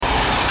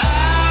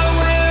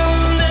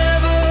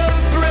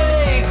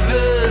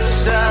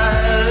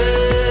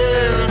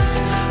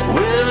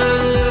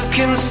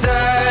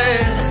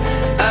inside.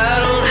 I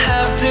don't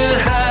have to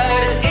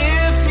hide.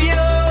 If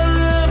you're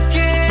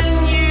looking,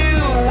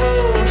 you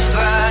won't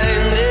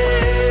find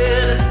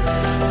it.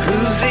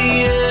 Who's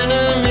the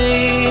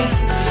enemy?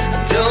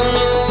 Don't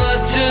know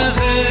what to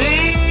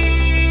believe.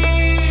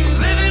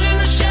 Living in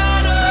the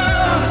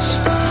shadows.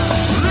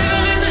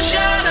 Living in the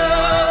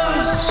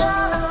shadows.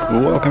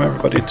 Welcome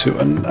everybody to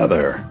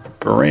another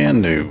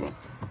brand new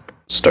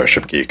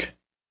Starship Geek.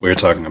 We're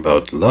talking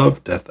about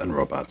Love, Death, and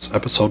Robots,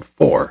 Episode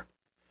 4.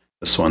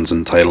 This one's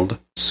entitled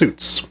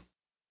Suits.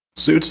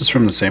 Suits is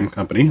from the same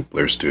company,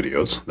 Blair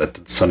Studios, that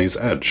did Sunny's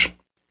Edge.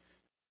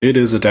 It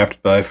is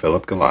adapted by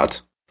Philip Galat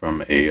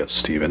from a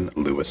Stephen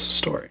Lewis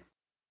story.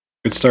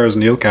 It stars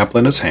Neil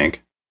Kaplan as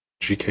Hank,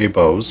 G.K.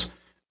 Bowes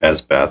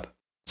as Beth,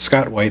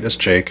 Scott White as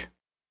Jake,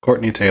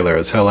 Courtney Taylor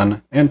as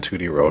Helen, and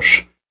Tootie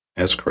Roche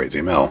as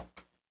Crazy Mel.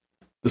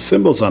 The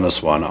symbols on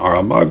this one are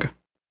a mug,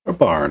 a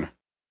barn,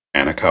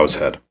 and a cow's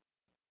head.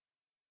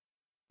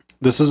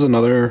 This is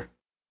another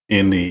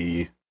in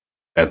the,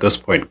 at this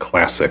point,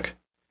 classic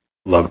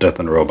Love, Death,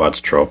 and Robots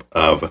trope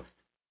of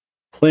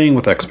playing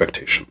with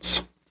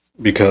expectations.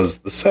 Because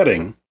the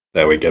setting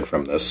that we get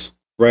from this,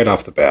 right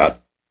off the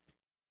bat,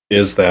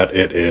 is that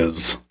it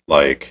is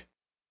like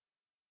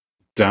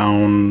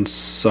down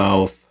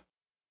south,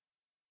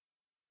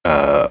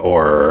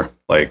 or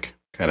like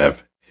kind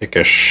of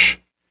hickish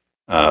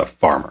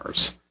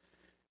farmers.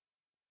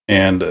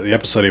 And the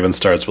episode even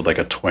starts with like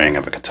a twang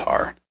of a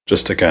guitar,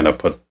 just to kind of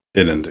put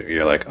it into,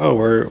 you're like, oh,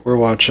 we're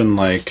watching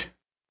like,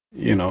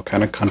 you know,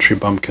 kind of country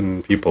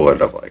bumpkin people or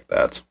stuff like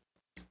that.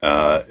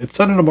 It's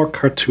done in a more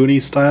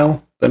cartoony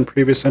style than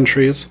previous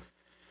entries,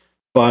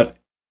 but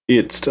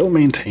it still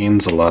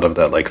maintains a lot of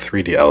that like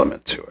 3D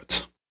element to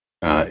it.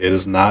 It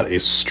is not a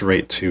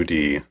straight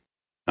 2D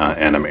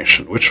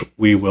animation, which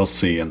we will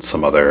see in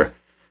some other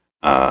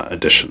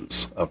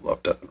editions of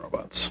Love, Death, and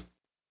Robots.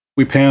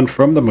 We pan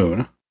from the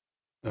moon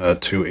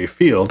to a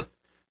field,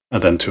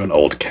 and then to an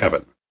old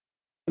cabin.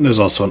 And there's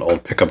also an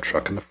old pickup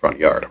truck in the front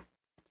yard.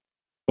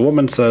 The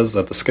woman says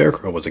that the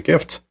scarecrow was a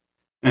gift,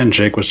 and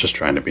Jake was just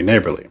trying to be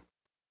neighborly.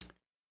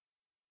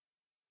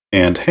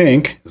 And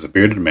Hank is a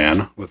bearded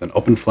man with an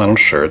open flannel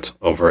shirt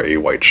over a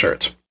white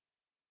shirt.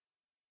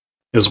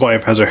 His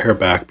wife has her hair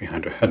back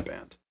behind her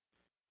headband.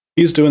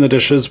 He's doing the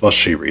dishes while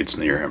she reads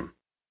near him.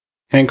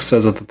 Hank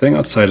says that the thing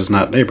outside is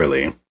not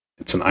neighborly,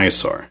 it's an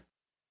eyesore.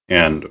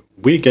 And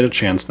we get a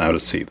chance now to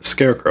see the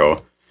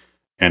scarecrow,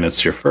 and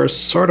it's your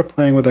first sort of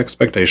playing with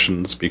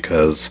expectations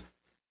because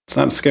it's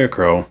not a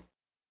scarecrow,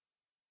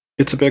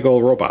 it's a big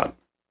old robot.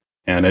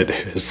 And it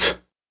is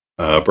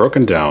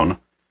broken down,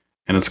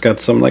 and it's got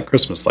some like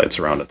Christmas lights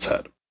around its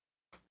head.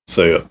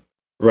 So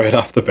right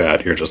off the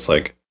bat, you're just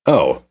like,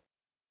 oh,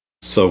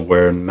 so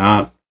we're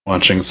not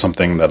watching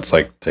something that's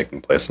like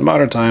taking place in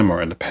modern time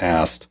or in the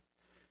past.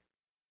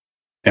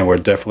 And we're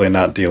definitely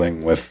not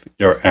dealing with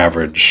your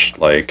average,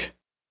 like,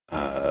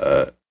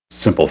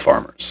 simple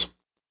farmers.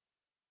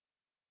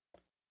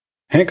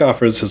 Hank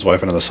offers his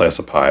wife another slice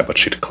of pie, but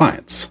she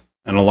declines.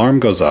 An alarm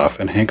goes off,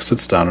 and Hank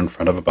sits down in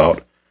front of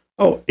about,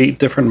 8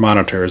 different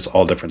monitors,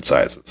 all different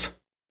sizes.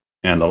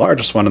 And the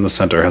largest one in the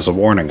center has a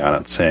warning on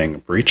it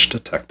saying, breach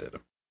detected.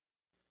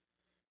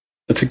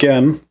 It's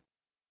again,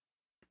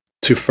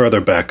 to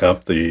further back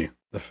up the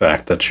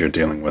fact that you're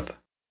dealing with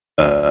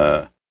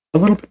a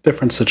little bit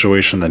different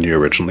situation than you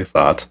originally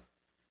thought.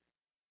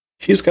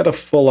 He's got a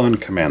full-on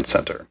command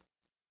center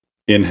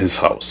in his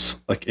house.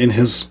 Like in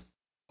his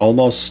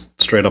almost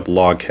straight-up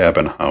log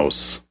cabin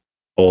house,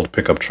 old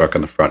pickup truck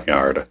in the front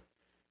yard,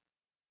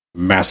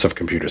 massive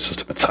computer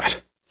system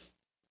inside.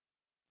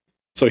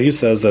 So he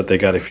says that they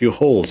got a few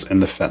holes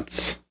in the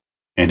fence,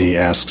 and he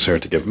asks her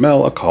to give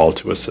Mel a call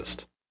to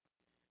assist.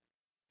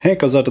 Hank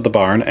goes out to the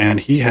barn,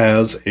 and he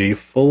has a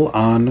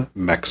full-on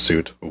mech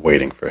suit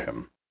waiting for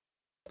him.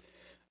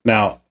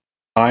 Now,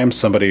 I'm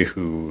somebody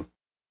who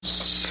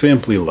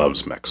simply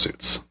loves mech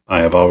suits.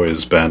 I have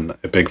always been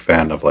a big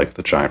fan of like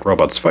the giant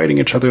robots fighting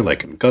each other,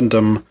 like in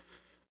Gundam.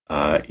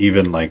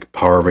 Even like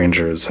Power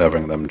Rangers,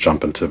 having them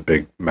jump into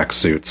big mech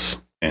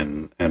suits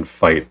and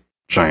fight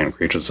giant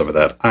creatures over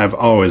that. I've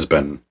always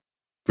been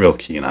real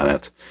keen on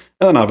it.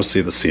 And then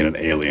obviously the scene in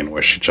Alien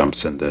where she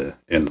jumps into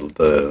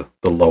the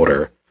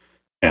loader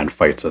and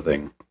fights a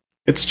thing.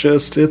 It's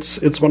just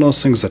it's one of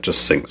those things that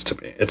just sings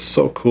to me. It's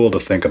so cool to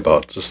think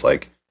about, just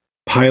like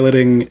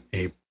piloting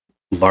a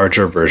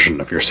larger version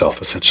of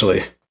yourself,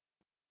 essentially.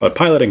 But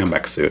piloting a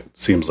mech suit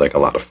seems like a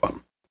lot of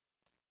fun.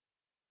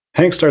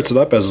 Hank starts it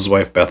up as his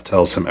wife Beth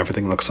tells him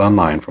everything looks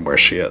online from where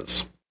she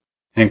is.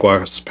 Hank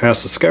walks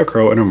past the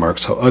scarecrow and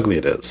remarks how ugly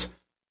it is,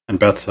 and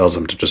Beth tells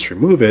him to just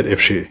remove it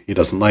if he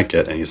doesn't like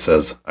it, and he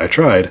says, I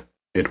tried,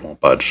 it won't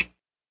budge.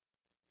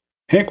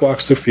 Hank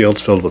walks through fields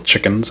filled with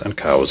chickens and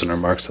cows and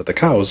remarks that the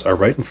cows are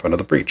right in front of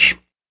the breach.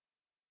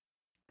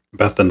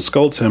 Beth then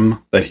scolds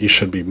him that he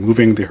should be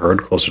moving the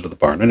herd closer to the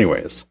barn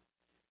anyways.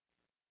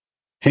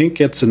 Hank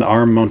gets an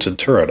arm-mounted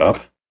turret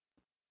up,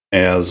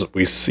 as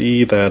we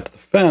see that the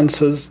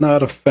fence is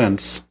not a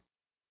fence,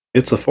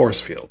 it's a force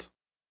field.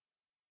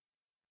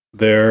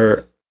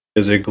 There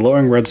is a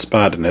glowing red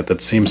spot in it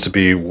that seems to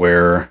be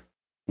where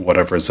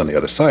whatever is on the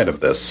other side of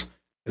this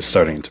is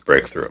starting to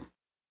break through.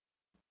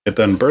 It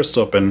then bursts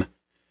open,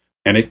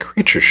 and a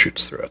creature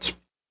shoots through it.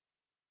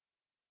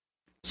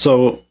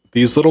 So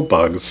these little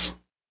bugs,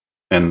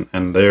 and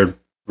they're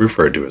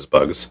referred to as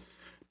bugs,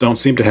 don't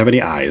seem to have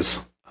any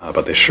eyes,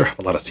 but they sure have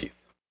a lot of teeth.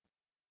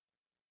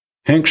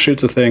 Hank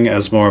shoots a thing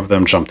as more of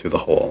them jump through the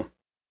hole,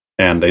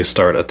 and they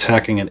start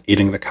attacking and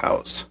eating the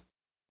cows.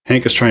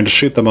 Hank is trying to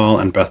shoot them all,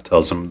 and Beth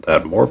tells him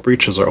that more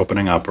breaches are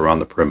opening up around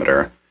the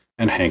perimeter,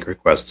 and Hank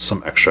requests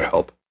some extra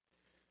help.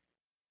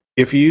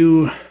 If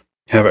you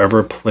have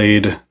ever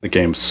played the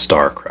game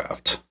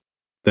StarCraft,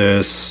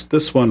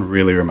 this one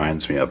really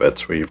reminds me of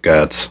it, where you've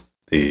got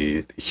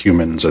the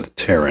humans or the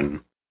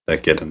Terran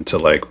that get into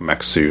like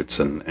mech suits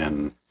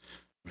and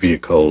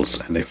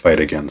vehicles, and they fight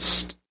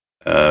against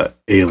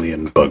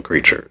alien bug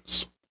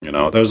creatures. You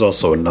know, there's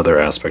also another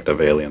aspect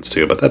of aliens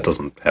too, but that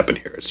doesn't happen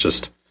here. It's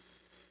just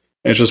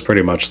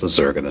pretty much the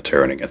Zerg and the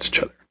Terran against each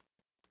other.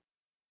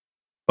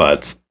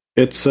 But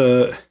it's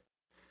I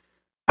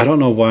don't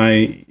know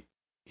why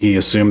he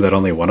assumed that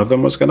only one of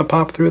them was going to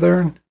pop through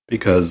there,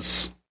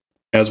 because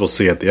as we'll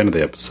see at the end of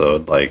the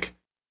episode, like,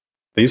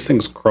 these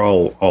things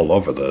crawl all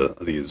over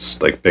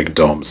these like big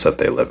domes that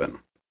they live in.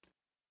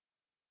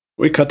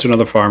 We cut to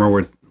another farm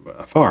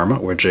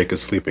where Jake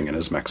is sleeping in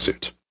his mech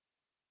suit.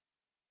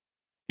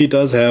 He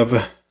does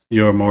have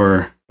your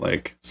more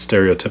like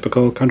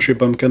stereotypical country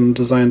bumpkin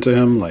design to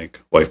him, like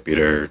wife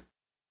beater,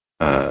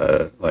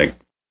 like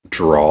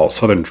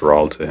southern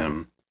drawl to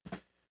him.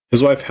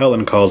 His wife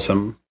Helen calls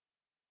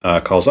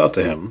out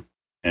to him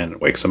and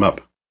wakes him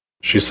up.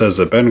 She says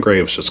that Ben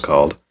Graves just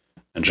called,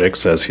 and Jake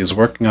says he's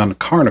working on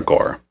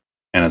Carnagor,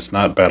 and it's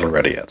not battle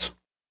ready yet.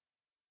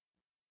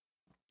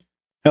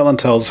 Helen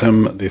tells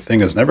him the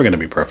thing is never going to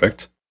be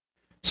perfect,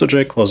 so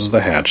Jake closes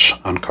the hatch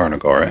on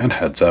Carnagor and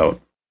heads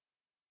out.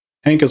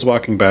 Hank is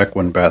walking back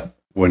when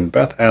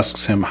Beth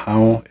asks him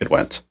how it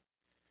went.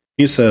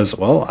 He says,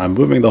 "Well, I'm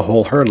moving the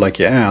whole herd like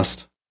you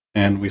asked,"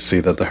 and we see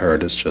that the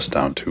herd is just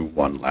down to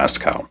one last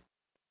cow.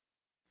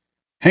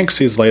 Hank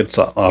sees lights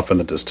off in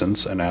the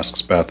distance and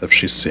asks Beth if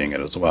she's seeing it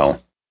as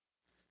well.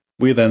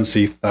 We then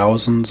see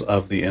thousands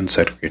of the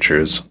insect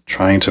creatures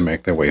trying to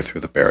make their way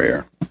through the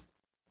barrier.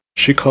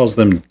 She calls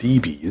them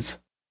DBs,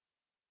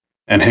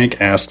 and Hank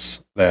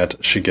asks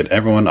that she get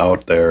everyone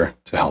out there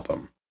to help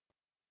him.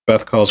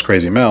 Beth calls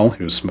Crazy Mel,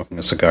 who's smoking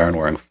a cigar and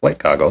wearing flight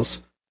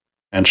goggles,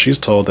 and she's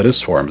told that his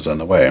swarm is on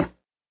the way.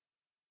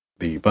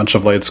 A bunch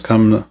of lights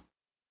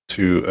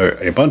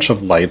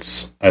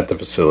at the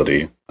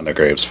facility on the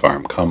Graves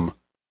farm come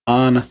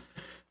on,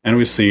 and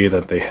we see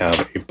that they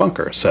have a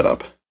bunker set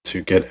up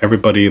to get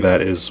everybody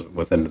that is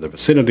within the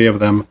vicinity of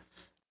them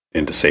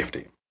into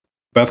safety.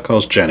 Beth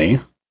calls Jenny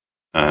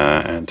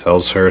and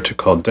tells her to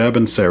call Deb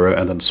and Sarah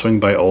and then swing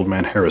by Old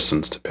Man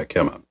Harrison's to pick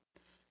him up.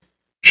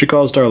 She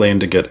calls Darlene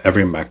to get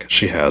every mech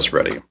she has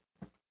ready.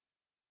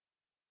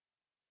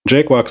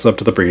 Jake walks up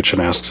to the breach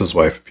and asks his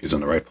wife if he's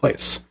in the right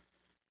place.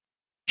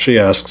 She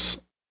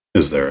asks,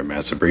 "Is there a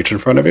massive breach in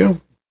front of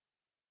you?"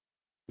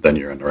 "Then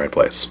you're in the right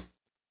place."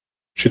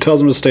 She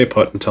tells him to stay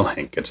put until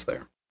Hank gets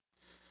there.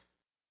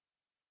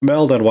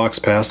 Mel then walks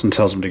past and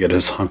tells him to get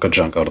his hunk of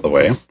junk out of the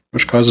way,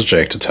 which causes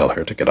Jake to tell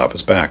her to get off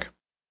his back.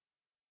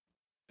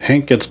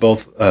 Hank gets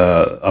both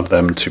of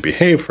them to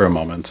behave for a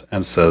moment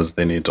and says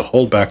they need to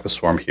hold back the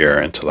swarm here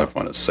until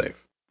everyone is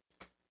safe.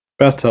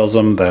 Beth tells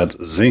him that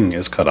Zing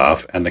is cut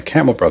off and the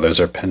Camel brothers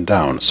are pinned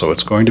down, so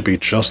it's going to be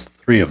just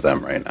 3 of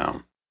them right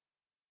now.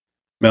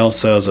 Mel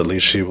says at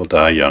least she will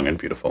die young and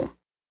beautiful.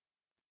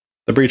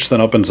 The breach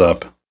then opens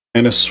up,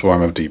 and a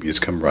swarm of DBs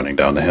come running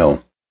down the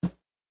hill.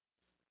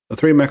 The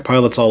 3 mech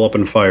pilots all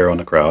open fire on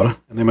the crowd,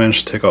 and they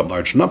manage to take out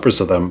large numbers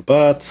of them,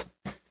 but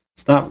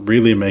it's not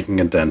really making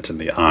a dent in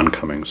the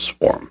oncoming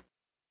swarm.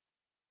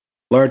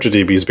 Larger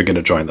DBs begin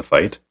to join the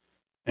fight,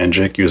 and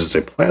Jake uses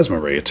a plasma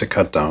ray to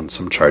cut down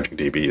some charging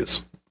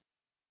DBs.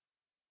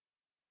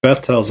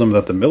 Beth tells him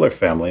that the Miller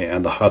family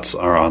and the Hutts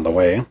are on the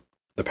way.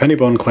 The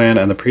Pennybone clan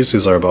and the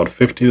Priestley's are about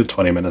 15 to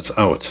 20 minutes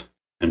out,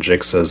 and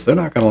Jake says they're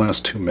not going to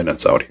last 2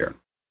 minutes out here.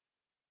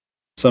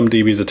 Some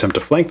DBs attempt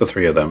to flank the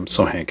 3 of them,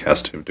 so Hank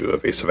has to do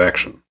evasive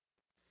action.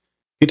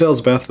 He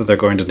tells Beth that they're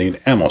going to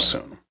need ammo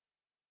soon.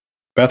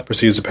 Beth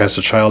proceeds to pass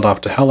the child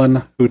off to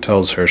Helen, who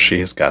tells her she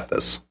has got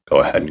this. Go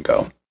ahead and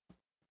go.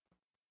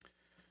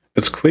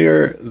 It's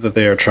clear that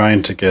they are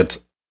trying to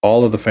get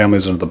all of the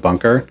families into the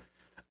bunker.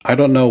 I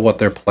don't know what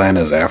their plan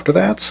is after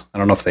that. I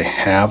don't know if they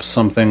have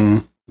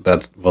something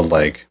that will,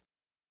 like,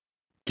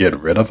 get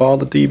rid of all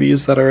the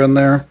DBs that are in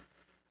there,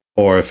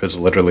 or if it's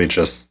literally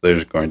just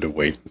they're going to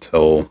wait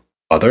until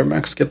other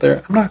mechs get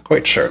there. I'm not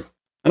quite sure.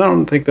 And I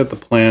don't think that the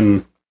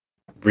plan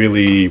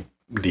really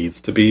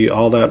needs to be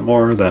all that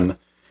more than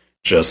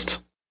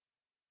just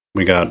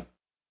we got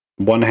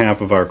one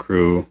half of our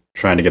crew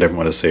trying to get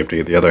everyone to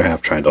safety, the other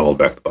half trying to hold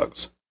back the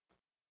bugs.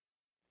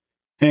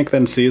 Hank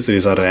then sees that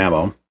he's out of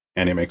ammo,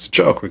 and he makes a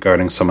joke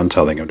regarding someone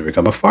telling him to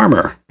become a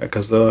farmer, but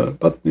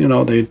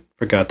they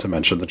forgot to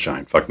mention the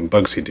giant fucking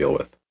bugs he deal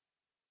with.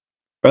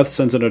 Beth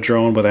sends in a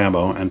drone with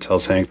ammo and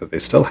tells Hank that they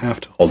still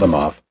have to hold them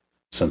off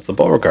since the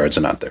Beauregards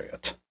are not there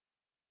yet.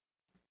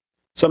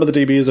 Some of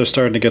the DBs are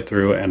starting to get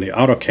through and the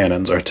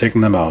autocannons are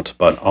taking them out,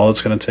 but all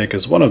it's going to take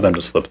is one of them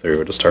to slip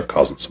through to start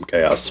causing some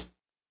chaos.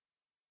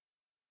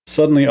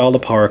 Suddenly all the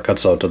power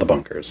cuts out to the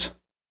bunkers.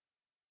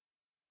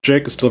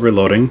 Jake is still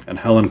reloading, and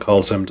Helen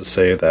calls him to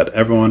say that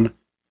everyone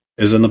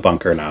is in the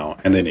bunker now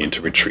and they need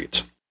to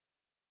retreat.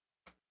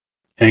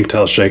 Hank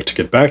tells Jake to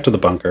get back to the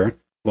bunker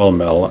while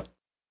Mel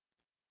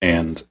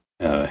and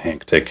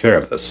Hank take care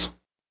of this.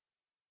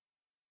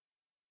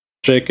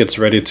 Jake gets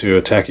ready to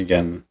attack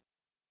again.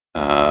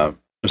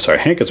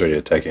 Hank is ready to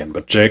attack again,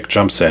 but Jake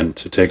jumps in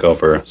to take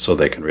over so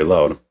they can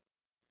reload.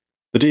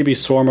 The DB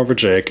swarm over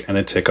Jake and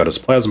they take out his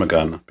plasma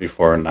gun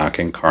before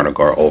knocking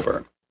Carnagor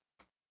over.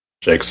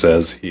 Jake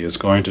says he is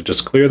going to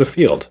just clear the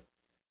field,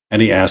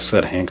 and he asks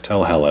that Hank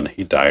tell Helen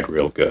he died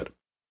real good.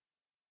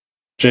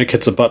 Jake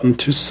hits a button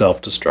to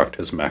self-destruct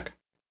his mech.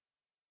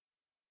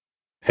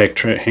 Hank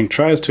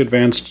tries to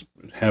advance,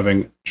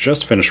 having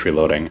just finished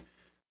reloading,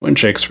 when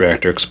Jake's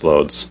reactor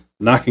explodes,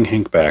 knocking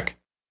Hank back,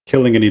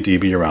 killing any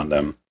DB around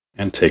them,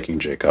 and taking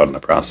Jake out in the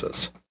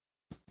process.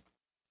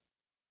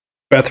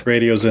 Beth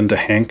radios in to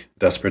Hank,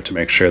 desperate to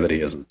make sure that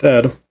he isn't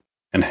dead,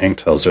 and Hank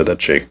tells her that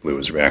Jake blew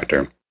his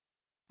reactor.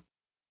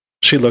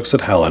 She looks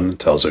at Helen and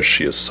tells her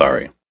she is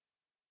sorry.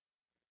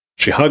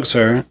 She hugs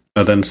her,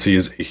 and then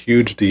sees a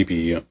huge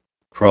DB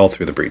crawl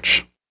through the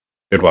breach.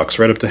 It walks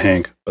right up to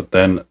Hank, but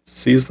then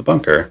sees the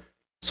bunker,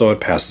 so it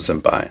passes him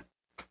by.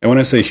 And when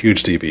I say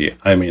huge DB,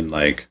 I mean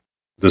like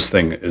this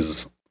thing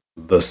is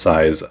the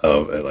size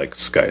of a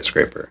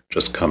skyscraper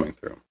just coming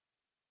through.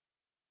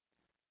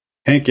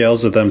 Hank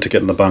yells at them to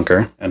get in the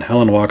bunker, and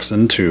Helen walks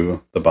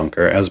into the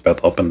bunker as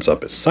Beth opens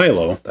up a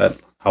silo that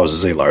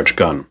houses a large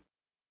gun.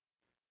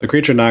 The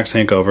creature knocks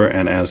Hank over,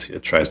 and as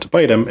it tries to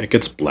bite him, it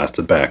gets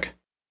blasted back.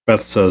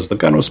 Beth says the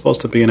gun was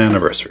supposed to be an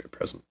anniversary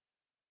present.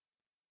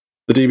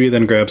 The DB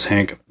then grabs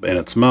Hank in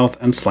its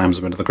mouth and slams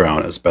him into the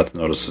ground as Beth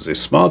notices a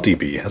small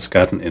DB has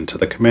gotten into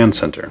the command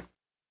center.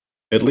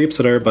 It leaps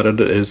at her, but it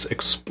is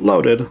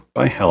exploded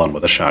by Helen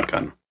with a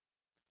shotgun.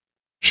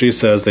 She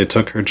says they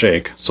took her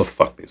Jake, so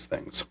fuck these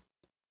things.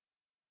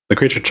 The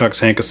creature chucks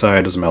Hank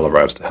aside as Mel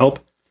arrives to help,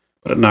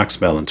 but it knocks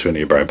Mel into a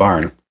nearby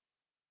barn.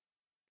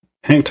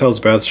 Hank tells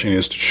Beth she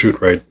needs to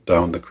shoot right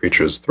down the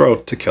creature's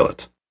throat to kill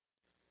it.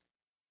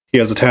 He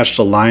has attached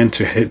a line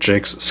to hit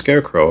Jake's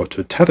scarecrow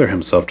to tether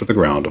himself to the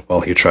ground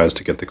while he tries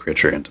to get the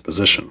creature into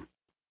position.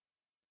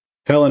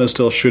 Helen is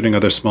still shooting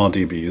other small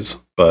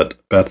DBs, but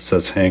Beth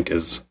says Hank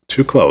is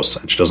too close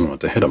and she doesn't want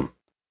to hit him.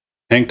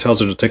 Hank tells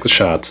her to take the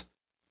shot,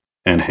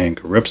 and Hank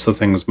rips the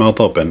thing's mouth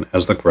open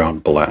as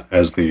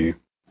the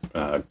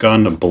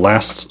gun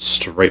blasts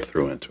straight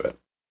through into it.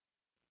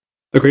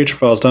 The creature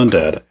falls down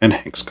dead, and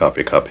Hank's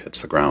coffee cup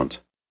hits the ground.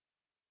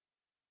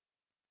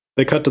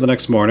 They cut to the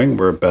next morning,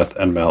 where Beth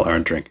and Mel are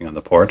drinking on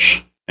the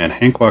porch, and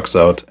Hank walks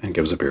out and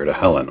gives a beer to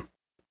Helen,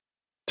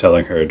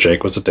 telling her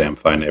Jake was a damn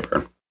fine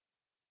neighbor.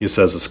 He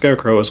says the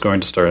scarecrow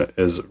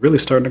is really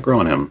starting to grow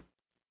on him.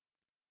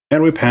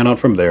 And we pan out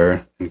from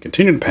there, and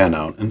continue to pan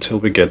out until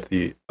we get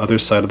the other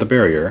side of the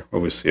barrier,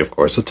 where we see, of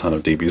course, a ton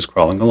of DBs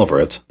crawling all over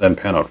it, then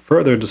pan out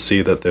further to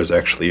see that there's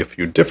actually a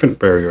few different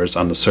barriers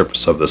on the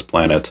surface of this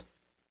planet.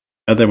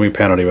 And then we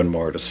pan out even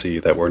more to see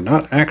that we're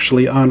not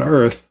actually on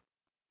Earth.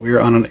 We are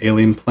on an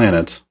alien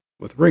planet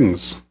with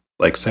rings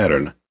like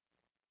Saturn.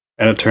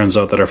 And it turns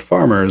out that our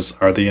farmers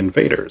are the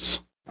invaders,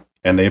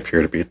 and they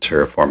appear to be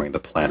terraforming the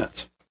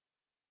planet.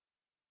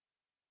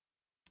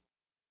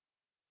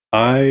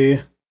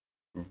 I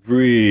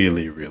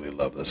really, really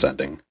love this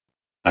ending.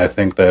 I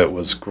think that it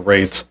was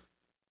great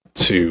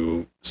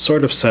to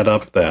sort of set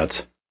up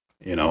that,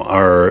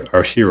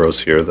 our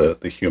heroes here,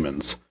 the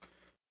humans,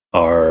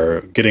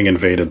 are getting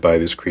invaded by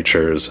these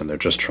creatures and they're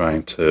just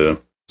trying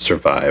to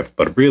survive.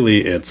 But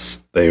really,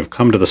 they've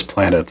come to this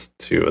planet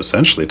to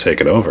essentially take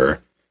it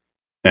over.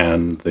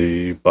 And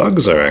the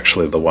bugs are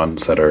actually the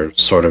ones that are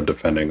sort of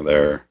defending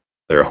their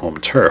home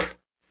turf.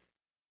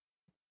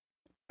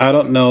 I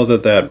don't know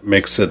that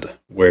makes it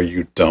where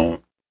you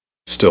don't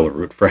still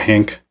root for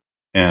Hank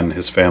and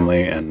his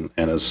family and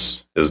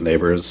his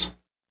neighbors,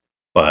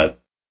 but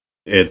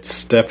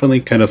it's definitely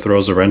kind of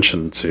throws a wrench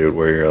into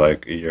where you're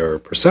like, your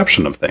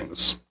perception of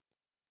things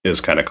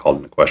is kind of called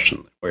into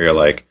question, where you're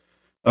like,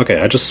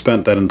 okay, I just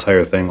spent that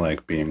entire thing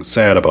like being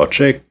sad about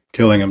Jake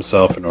killing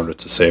himself in order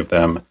to save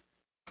them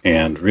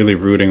and really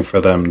rooting for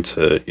them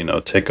to,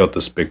 take out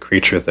this big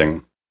creature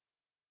thing.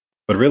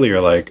 But really you're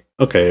like,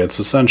 okay,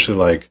 it's essentially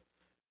like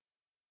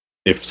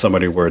if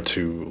somebody were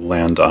to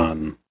land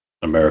on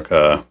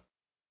America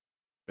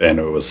and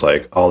it was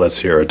like, all that's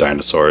here are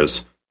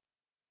dinosaurs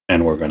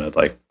and we're going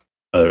to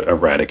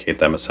eradicate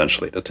them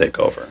essentially to take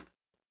over.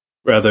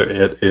 Whether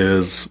it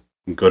is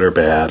good or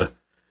bad,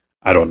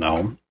 I don't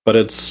know. But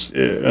it's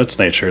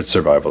nature, it's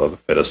survival of the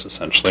fittest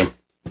essentially.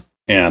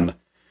 And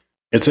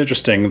it's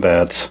interesting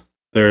that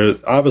there,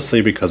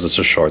 obviously because it's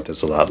a short,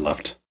 there's a lot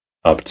left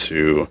up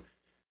to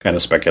kind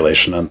of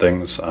speculation on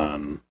things,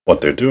 on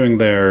what they're doing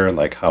there,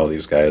 like how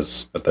these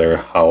guys,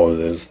 how it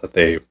is that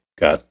they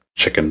got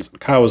chickens and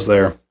cows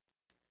there.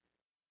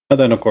 And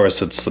then, of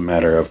course, it's the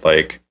matter of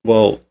like,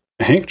 well,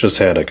 Hank just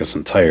had like this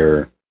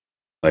entire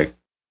like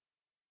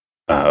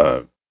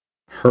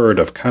herd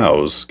of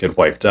cows get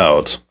wiped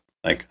out.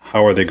 Like,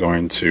 how are they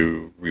going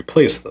to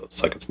replace those?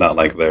 Like, it's not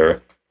like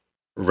they're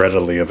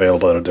readily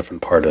available in a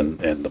different part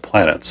in the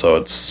planet. So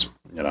it's,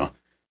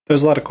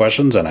 there's a lot of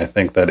questions, and I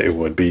think that it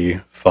would be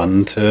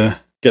fun to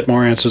get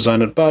more answers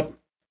on it. But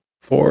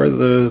for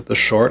the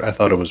short, I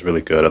thought it was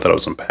really good. I thought it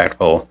was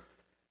impactful.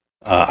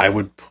 I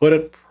would put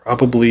it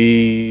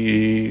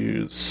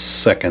probably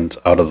second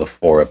out of the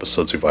 4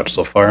 episodes we've watched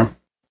so far,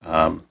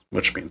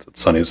 which means that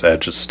Sunny's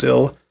Edge is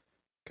still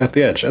got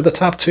the edge. And the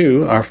top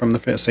 2 are from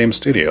the same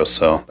studio,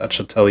 so that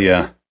should tell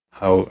you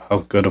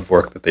how good of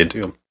work that they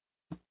do.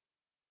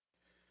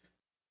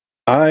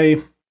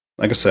 Like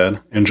I said,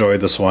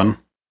 enjoyed this one,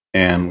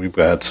 and we've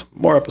got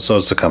more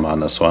episodes to come on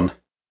this one.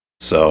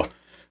 So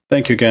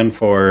thank you again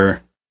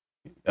for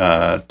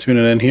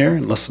tuning in here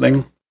and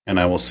listening, and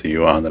I will see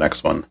you on the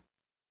next one.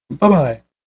 Bye-bye.